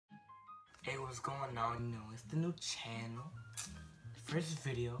Hey, what's going on? You know, it's the new channel. First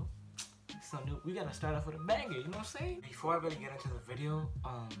video. So new. We gotta start off with a banger. You know what I'm saying? Before I really get into the video,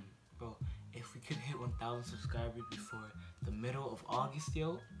 bro, if we could hit 1,000 subscribers before the middle of August,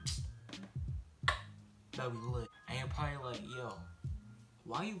 yo, that'd be lit. And you're probably like, yo,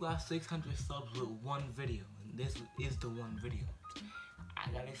 why you got 600 subs with one video? And this is the one video. I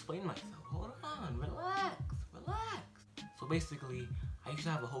gotta explain myself. Hold on, relax. So basically, I used to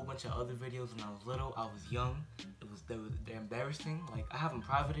have a whole bunch of other videos when I was little. I was young. They're embarrassing. Like, I have them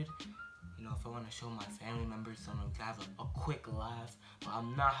privated. You know, if I want to show my family members something, we can have a quick laugh. But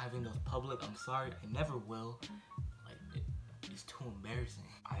I'm not having those public. I'm sorry, I never will. Like, it's too embarrassing.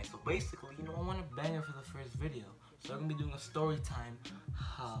 Alright, so basically, you know, I want to bang it for the first video. So I'm gonna be doing a story time.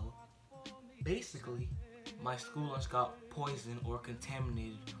 How basically my school lunch got poisoned or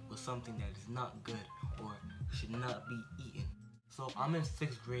contaminated with something that is not good or should not be eaten. So I'm in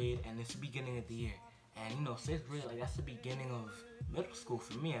 6th grade and it's the beginning of the year. And you know, 6th grade, like, that's the beginning of middle school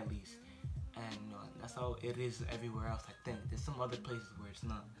for me at least. And you know, that's how it is everywhere else, I think. There's some other places where it's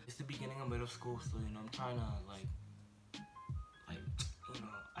not. It's the beginning of middle school, so you know, I'm trying to like you know,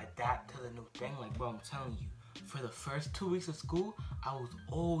 adapt to the new thing. Like, bro, I'm telling you, for the first 2 weeks of school, I was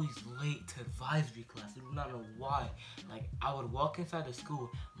always late to advisory class. I do not know why. Like, I would walk inside the school,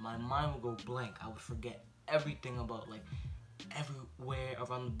 my mind would go blank. I would forget everything about, like, everywhere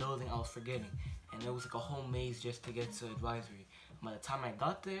around the building I was forgetting. And it was like a whole maze just to get to advisory. By the time I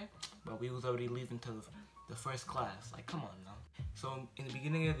got there, bro, we was already leaving to the first class. Like, come on now. So in the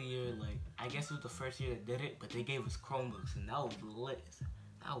beginning of the year, like, I guess it was the first year that did it, but they gave us Chromebooks, and that was lit.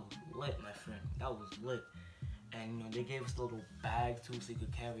 That was lit, my friend. That was lit. And you know, they gave us a little bag too, so you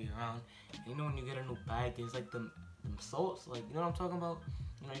could carry it around. And you know, when you get a new bag, there's like them salts, like, you know what I'm talking about?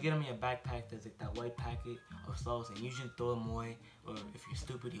 You know, you get them in your backpack, there's like that white packet of salts, and you usually throw them away. Or if you're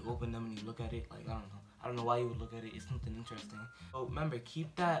stupid, you open them and you look at it. Like, I don't know why you would look at it. It's something interesting. So remember,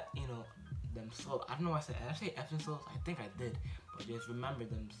 keep that, you know, them salts. I don't know why did I say Epsom salts? I think I did. But just remember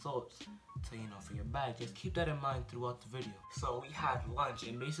them salts to, you know, for your bag. Just keep that in mind throughout the video. So we had lunch,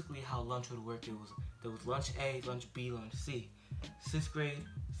 and basically how lunch would work, there was lunch A, lunch B, lunch C. 6th grade,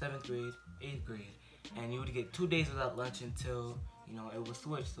 7th grade, 8th grade. And you would get 2 days of that lunch until, you know, it was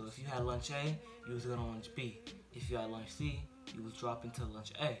switched. So if you had lunch A, you was going to lunch B. If you had lunch C, you was dropping to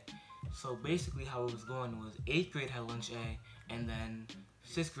lunch A. So basically how it was going was 8th grade had lunch A, and then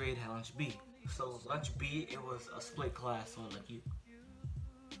 6th grade had lunch B. So lunch B, it was a split class, so like you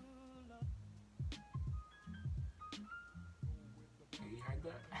heard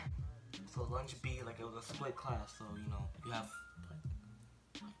that? So lunch B, like, it was a split class, so you know, you have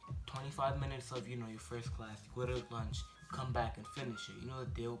like 25 minutes of, you know, your first class, you go to lunch, you come back and finish it. You know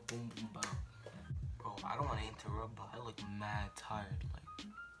the deal, boom, boom, bow. Bro, I don't want to interrupt, but I look mad tired. Like,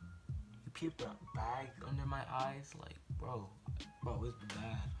 you peep the bag under my eyes, like, bro, it's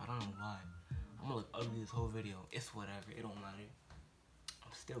bad. I don't know why. I'm gonna look ugly this whole video. It's whatever, it don't matter.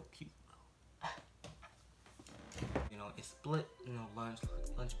 I'm still cute though. You know, it's split, you know, lunch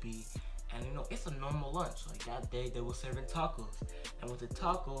B. And you know, it's a normal lunch. Like, that day they were serving tacos. And with the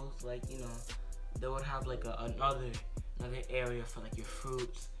tacos, like, you know, they would have like another area for like your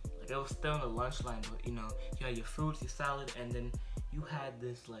fruits. Like, it was still in the lunch line, but you know, you had your fruits, your salad, and then you had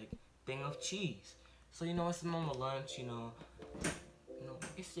this like thing of cheese. So you know, it's a normal lunch, you know,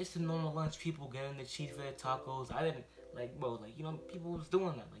 it's just a normal lunch. People getting the cheese for their tacos. I didn't, like, bro, like, you know, people was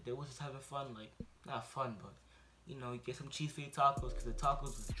doing that. Like, they was just having fun, like, not fun, but you know, you get some cheese for your tacos, because the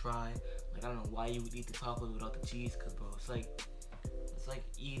tacos was dry. Like, I don't know why you would eat the tacos without the cheese, because, bro, it's like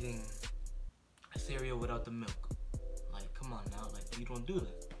eating a cereal without the milk. Like, come on now, like, you don't do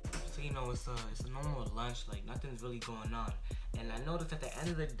that. So, you know, it's a normal lunch, like, nothing's really going on. And I noticed at the end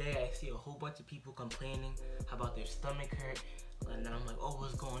of the day, I see a whole bunch of people complaining about their stomach hurt. And then I'm like, oh,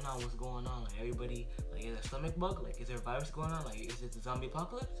 what's going on? Like, everybody, like, is there a stomach bug? Like, is there a virus going on? Like, is it the zombie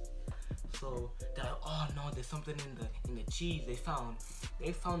apocalypse? So they're like, oh no, there's something in the cheese. They found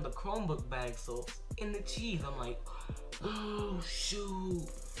the Chromebook bag soaps in the cheese. I'm like, oh shoot,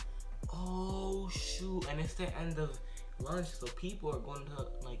 and it's the end of lunch, so people are going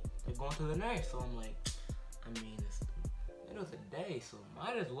to the nurse. So I'm like, I mean, it's middle of the day, so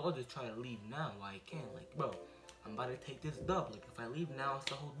might as well just try to leave now while I can. Like, bro, I'm about to take this dub. Like, if I leave now, it's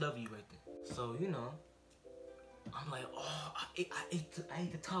the whole W right there. So you know, I'm like, oh, I ate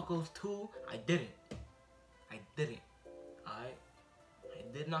the tacos too. I didn't. Alright? I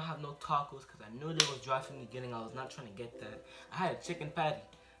did not have no tacos because I knew they was dry from the beginning. I was not trying to get that. I had a chicken patty.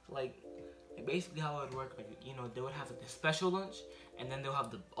 So, like, basically how it would work, like, you know, they would have like the special lunch, and then they'll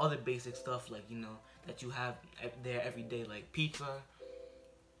have the other basic stuff, like, you know, that you have there every day, like pizza,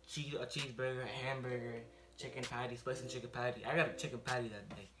 a cheeseburger, a hamburger, chicken patty, spicy chicken patty. I got a chicken patty that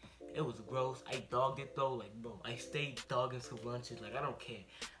day. It was gross. I dogged it though. Like, bro, I stayed dogging some lunches. Like, I don't care.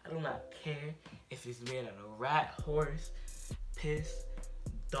 I do not care if it's made out of rat, horse, piss,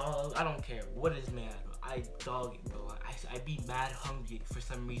 dog. I don't care what it's made out of. I dog it, bro. I be mad hungry for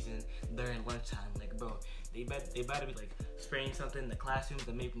some reason during lunchtime. Like, bro, they better be like spraying something in the classrooms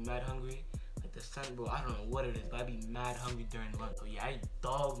that make me mad hungry. Like the sun, bro. I don't know what it is, but I be mad hungry during lunch. So yeah, I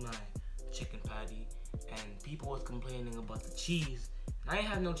dogged my chicken patty, and people was complaining about the cheese. And I ain't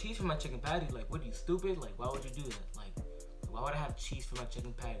have no cheese for my chicken patty. Like, what, are you stupid? Like, why would you do that? Like, why would I have cheese for my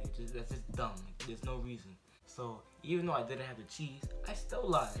chicken patty? That's just dumb. Like, there's no reason. So even though I didn't have the cheese, I still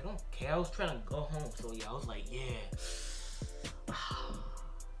lied. I don't care. I was trying to go home. So yeah, I was like, yeah.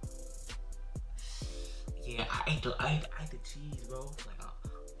 Yeah, I ate the cheese, bro. Like,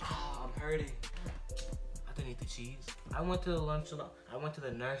 I'm hurting. I didn't eat the cheese. I went to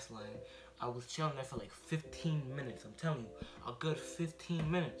the nurse line. I was chilling there for like 15 minutes. I'm telling you, a good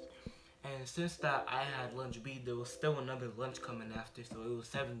 15 minutes. And since that I had lunch B, there was still another lunch coming after. So it was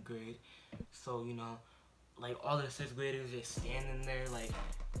 7th grade. So, you know, like all the 6th graders just standing there, like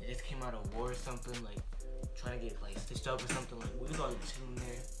they just came out of war or something, like trying to get like stitched up or something. Like, we was all chilling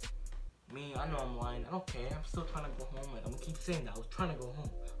there. Me, I know I'm lying. I don't care. I'm still trying to go home. Like, I'm gonna keep saying that. I was trying to go home.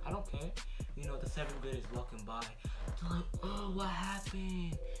 I don't care. You know, the 7th graders walking by. They're like, oh, what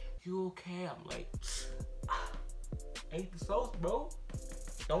happened? You okay? I'm like, I ate the sauce, bro.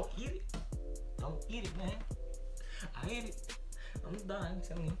 Don't eat it. Don't eat it, man. I ate it. I'm dying. I'm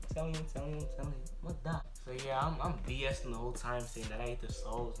telling you. I'm gonna die. So yeah, I'm BSing the whole time, saying that I ate the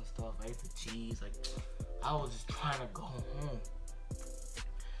sauce and stuff. I ate the cheese. Like, I was just trying to go home.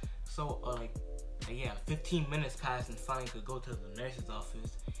 So yeah, 15 minutes passed and finally could go to the nurse's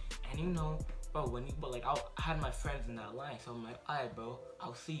office. And you know, bro, I had my friends in that line, so I'm like, alright, bro,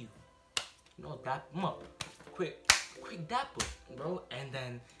 I'll see you. You know, dap them up, quick dap up, bro. And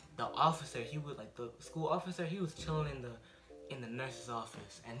then the officer, he was like the school officer, he was chilling in the nurse's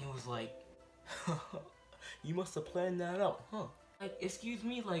office, and he was like, you must have planned that out, huh? Like, excuse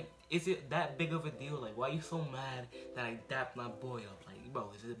me, like, is it that big of a deal? Like, why are you so mad that I dapped my boy up? Like, bro,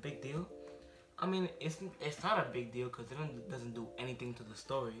 is it a big deal? I mean, it's not a big deal because it doesn't do anything to the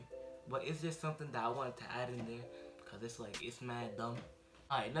story. But it's just something that I wanted to add in there because it's like, it's mad dumb.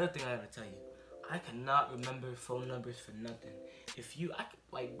 Alright, another thing I gotta tell you. I cannot remember phone numbers for nothing.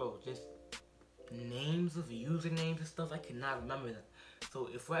 Like, bro, just names of usernames and stuff, I cannot remember them. So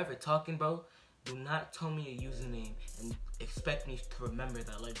if we're ever talking, bro, do not tell me a username and expect me to remember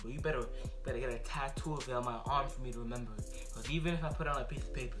that. Like, bro, you better get a tattoo of it on my arm for me to remember it. Because even if I put it on a piece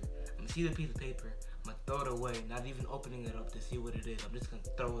of paper, I'm gonna see the piece of paper, I'm gonna throw it away, not even opening it up to see what it is. I'm just gonna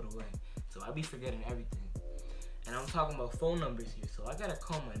throw it away. So I be forgetting everything. And I'm talking about phone numbers here, so I gotta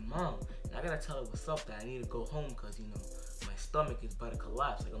call my mom and I gotta tell her what's up, that I need to go home because, you know, my stomach is about to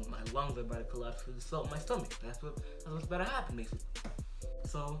collapse. Like, my lungs are about to collapse with the salt in my stomach. That's what's about to happen, basically.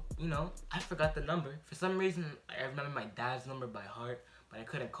 So, you know, I forgot the number. For some reason, I remember my dad's number by heart, but I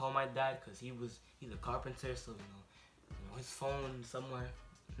couldn't call my dad because he's a carpenter, so, you know, his phone somewhere,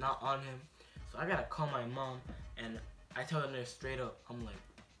 not on him. So I gotta call my mom, and I tell her straight up, I'm like,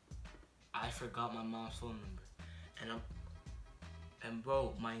 I forgot my mom's phone number. And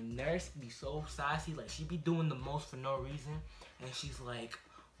bro, my nurse be so sassy, like, she be doing the most for no reason, and she's like,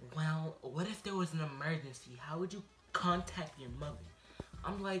 well, what if there was an emergency? How would you contact your mother?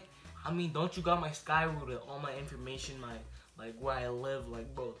 I'm like, I mean, don't you got my Sky router, all my information, like where I live,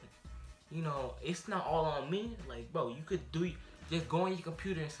 like, bro, like, you know, it's not all on me. Like, bro, you could just go on your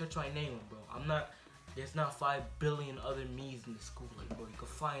computer and search my name, bro. There's not 5 billion other me's in the school. Like, bro, you can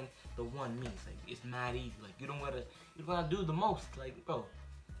find the one me. It's like, it's mad easy. Like, you don't gotta do the most. Like, bro,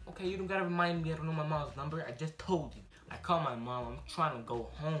 okay, you don't gotta remind me I don't know my mom's number. I just told you. I call my mom. I'm trying to go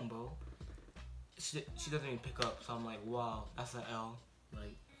home, bro. She doesn't even pick up. So I'm like, wow, that's an L.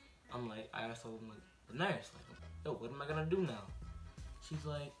 Like, I'm like, I asked her, like, the nurse, like, yo, what am I gonna do now? She's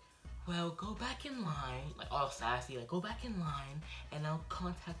like, well, go back in line, like, all sassy, like, go back in line, and I'll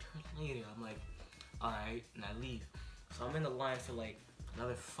contact her later. I'm like, alright, and I leave. So I'm in the line for, like,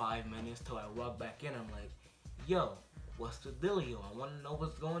 another 5 minutes till I walk back in. I'm like, yo, what's the dealio? I want to know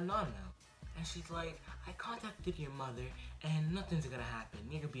what's going on now. And she's like, I contacted your mother, and nothing's gonna happen.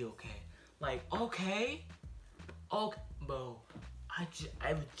 You're gonna be okay. Like, okay? Okay, bro.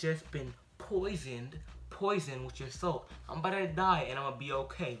 I've just been poisoned with your salt. I'm about to die and I'm gonna be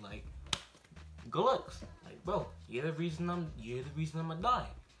okay. Like, good looks. Like, bro, you're the reason I'm gonna die.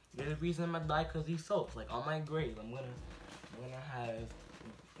 You're the reason I'm gonna die because these salts. Like, on my grave, I'm gonna have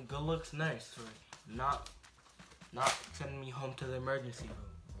good looks nurse for not sending me home to the emergency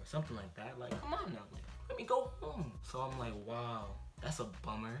room. or something like that. Like, come on now, like, let me go home. So I'm like, wow, that's a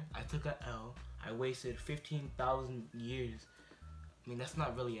bummer. I took a L. I wasted 15,000 years. I mean, that's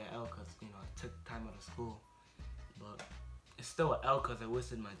not really an L because, you know, I took time out of school. But it's still an L because I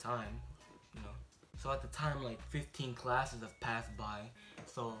wasted my time, you know. So at the time, like, 15 classes have passed by.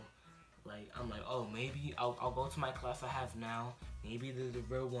 So, like, I'm like, oh, maybe I'll go to my class I have now. Maybe they're the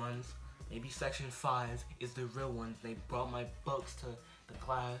real ones. Maybe section 5 is the real ones. They brought my books to the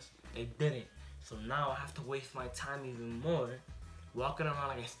class. They didn't. So now I have to waste my time even more walking around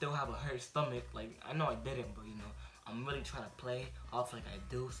like I still have a hurt stomach. Like, I know I didn't, but, you know, I'm really trying to play off like I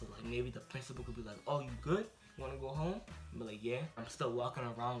do. So, like, maybe the principal could be like, oh, you good? You want to go home? I'm like, yeah. I'm still walking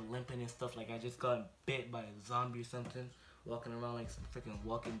around limping and stuff like I just got bit by a zombie or something. Walking around like some freaking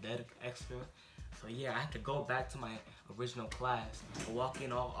Walking Dead extra. So yeah, I have to go back to my original class. I walk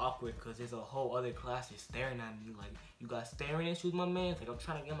in all awkward because there's a whole other class that's staring at me. Like, you got staring issues, my man? It's like, I'm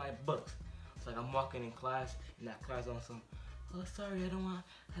trying to get my books. It's like I'm walking in class, and that class on some, oh, sorry, I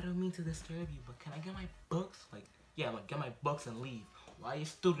don't mean to disturb you, but can I get my books? Like, yeah, I'm gonna get my books and leave. Why are you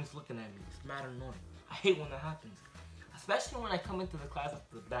students looking at me? It's mad annoying. I hate when that happens. Especially when I come into the class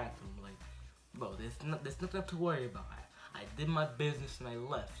after the bathroom. Like, bro, there's nothing to worry about. I did my business and I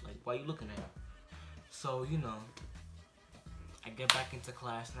left. Like, why are you looking at me? So, you know, I get back into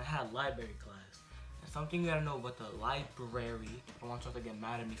class and I had library class. And something you gotta know about the library, I want y'all to get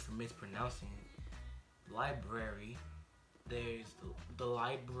mad at me for mispronouncing it. Library, there's the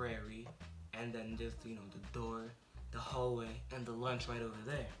library, and then just, you know, the door, the hallway, and the lunch right over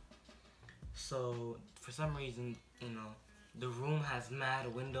there. So, for some reason, you know, the room has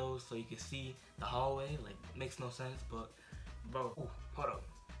mad windows so you can see the hallway. Like, makes no sense, but, bro, ooh, hold up.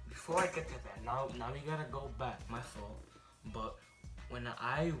 Before I get to that, now we gotta go back, my fault. But when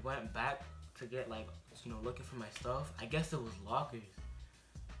I went back to get, like, you know, looking for my stuff, I guess it was lockers.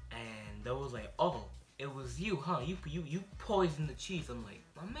 And they was like, oh, it was you, huh? You poisoned the cheese. I'm like,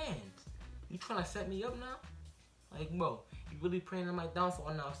 my man, you trying to set me up now? Like, bro, you really praying on my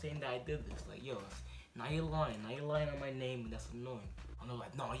downfall now saying that I did this. Like, yo, now you're lying. Now you're lying on my name, and that's annoying. And they're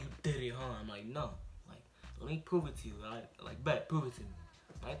like, no, you did it, huh? I'm like, no. Like, let me prove it to you. Like, bet, prove it to me.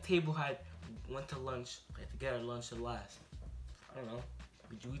 My table went to lunch, like, to get our lunch at last. I don't know.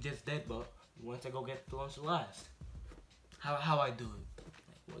 We just did, but we went to go get the lunch at last. How I do it?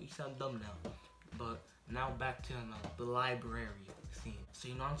 Like, well, you sound dumb now. But now back to the library scene. So,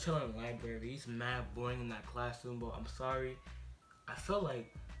 you know, I'm chilling in the library. It's mad boring in that classroom, but I'm sorry. I feel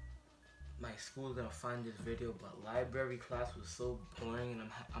like my school's gonna find this video, but library class was so boring, and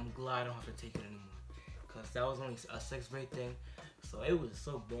I'm glad I don't have to take it anymore. Cause that was only a 6th grade thing, so it was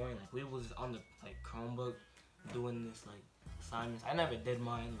so boring. Like, we was on the, like, Chromebook doing this, like, assignments. I never did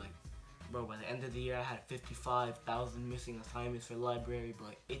mine. Like, bro, by the end of the year I had 55,000 missing assignments for library,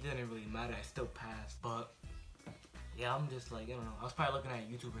 but it didn't really matter. I still passed. But yeah, I'm just like, I don't know. I was probably looking at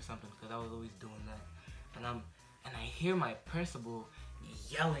YouTube or something because I was always doing that. And I hear my principal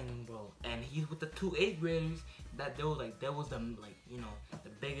yelling, bro, and he's with the 2 8th graders that they was the, like, you know, the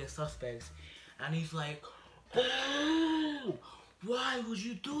biggest suspects. And he's like, oh, why would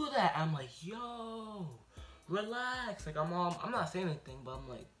you do that? I'm like, yo, relax. Like, I'm not saying anything, but I'm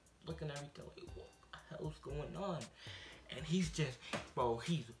like looking at everything like, what the hell's going on? And he's just, bro,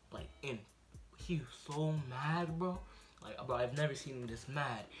 he's like he's so mad, bro. Like, bro, I've never seen him this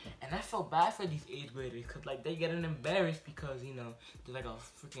mad. And I felt bad for these 8th graders because, like, they're getting embarrassed because, you know, there's like a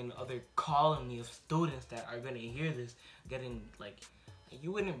freaking other colony of students that are gonna hear this getting, like, you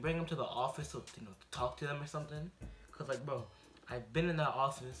wouldn't bring them to the office to, you know, to talk to them or something. Cause, like, bro, I've been in that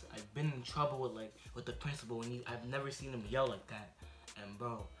office. I've been in trouble with the principal, and I've never seen him yell like that. And,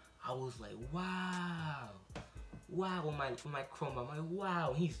 bro, I was like, wow, with my Chrome. I'm like,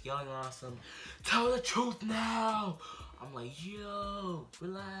 wow. He's yelling on some, tell the truth now. I'm like, yo,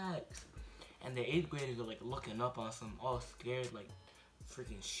 relax. And the 8th graders are like looking up on some, all scared, like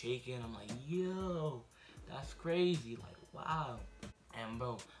freaking shaking. I'm like, yo, that's crazy. Like, wow. And,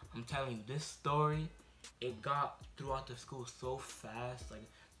 bro, I'm telling you, this story, it got throughout the school so fast. Like,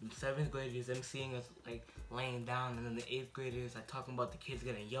 the 7th graders, them seeing us, like, laying down, and then the 8th graders, like, talking about the kids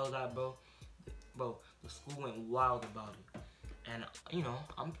getting yelled at, bro. Bro, the school went wild about it. And, you know,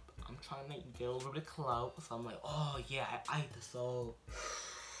 I'm trying to get a little bit of clout, so I'm like, oh, yeah, I ate the soul.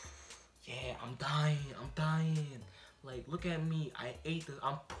 Yeah, I'm dying. Like, look at me, I ate this,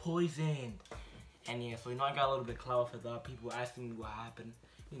 I'm poisoned. And yeah, so, you know, I got a little bit of clout for that. People asking me what happened.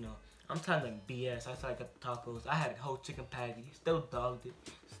 You know, I'm telling them BS. I started got the tacos. I had a whole chicken patty. Still dogged it.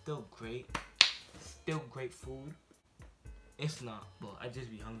 Still great. Still great food. It's not, but I just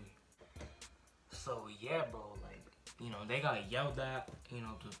be hungry. So yeah, bro, like, you know, they got yelled at. You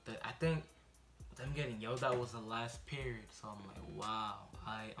know, I think them getting yelled at was the last period. So I'm like, wow,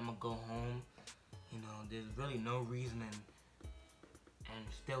 I'm gonna go home. You know, there's really no reason and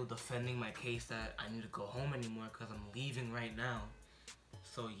still defending my case that I need to go home anymore because I'm leaving right now.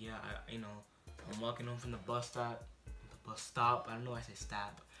 So yeah, you know, I'm walking home from the bus stop. I don't know why I say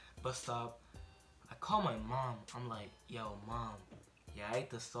stop. Bus stop. I call my mom. I'm like, yo, mom. Yeah, I ate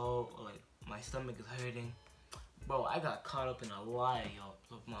the salt. Like, my stomach is hurting. Bro, I got caught up in a lie, yo.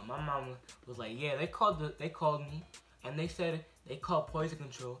 So my mom was like, yeah, they called me, and they said they called poison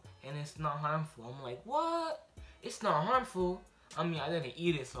control, and it's not harmful. I'm like, what? It's not harmful? I mean, I didn't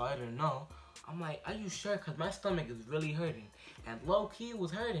eat it, so I didn't know. I'm like, are you sure? Because my stomach is really hurting. And low-key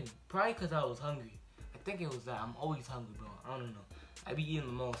was hurting. Probably because I was hungry. I think it was that. I'm always hungry, bro. I don't know. I be eating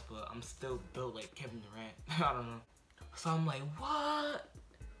the most, but I'm still built like Kevin Durant. I don't know. So I'm like, what?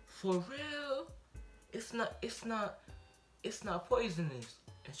 For real? It's not poisonous.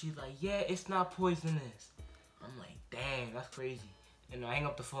 And she's like, yeah, it's not poisonous. I'm like, dang, that's crazy. And I hang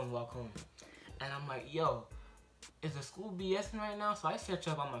up the phone and walk home. And I'm like, yo, is the school BSing right now? So I search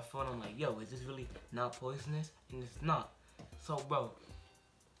up on my phone. I'm like, yo, is this really not poisonous? And it's not. So, bro,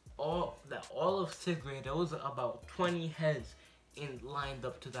 all of 6th grade, there was about 20 heads lined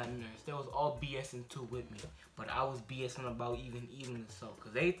up to that nurse. They was all BSing too with me. But I was BSing about even eating the salt.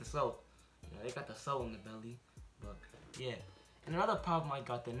 Because they ate the salt. You know, they got the salt in the belly. But, yeah. And another problem I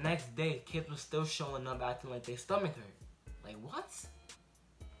got, the next day, kids were still showing up acting like their stomach hurt. Like, what?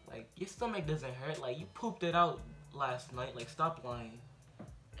 Like, your stomach doesn't hurt. Like, you pooped it out last night. Like, stop lying.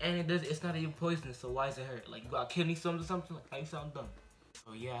 And it's not even poisonous, so why does it hurt? Like, you got kidney stones or something? Like, you sound dumb.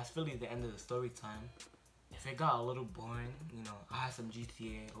 So, yeah, that's really the end of the story time. If it got a little boring, you know, I had some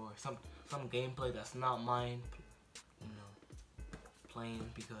GTA or some gameplay that's not mine, you know, playing,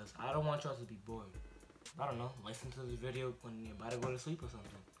 because I don't want y'all to be bored. I don't know, listen to this video when you're about to go to sleep or something.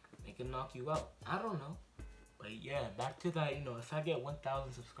 They can knock you out. I don't know. But yeah, back to that, you know, if I get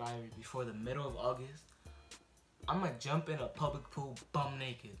 1,000 subscribers before the middle of August, I'm gonna jump in a public pool bum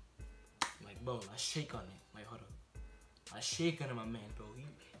naked. Like, bro, I shake on it. Like, hold up. I shake on it, my man, bro.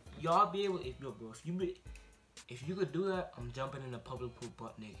 Y'all be able, if you could do that, I'm jumping in a public pool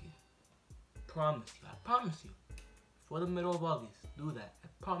butt naked. Promise you. I promise you. For the middle of August, do that. I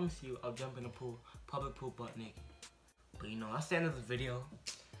promise you, I'll jump in a public pool butt naked. But you know, that's the end of the video.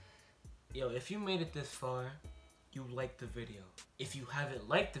 Yo, if you made it this far, you liked the video. If you haven't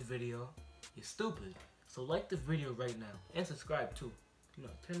liked the video, you're stupid. So like the video right now and subscribe too. You know,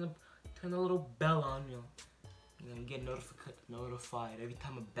 turn the little bell on. You know, get notified every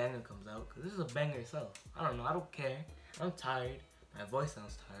time a banger comes out. Cause this is a banger itself. I don't know. I don't care. I'm tired. My voice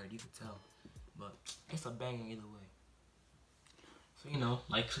sounds tired. You can tell, but it's a banger either way. So you know,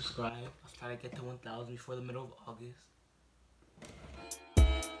 like, subscribe. Let's try to get to 1,000 before the middle of August.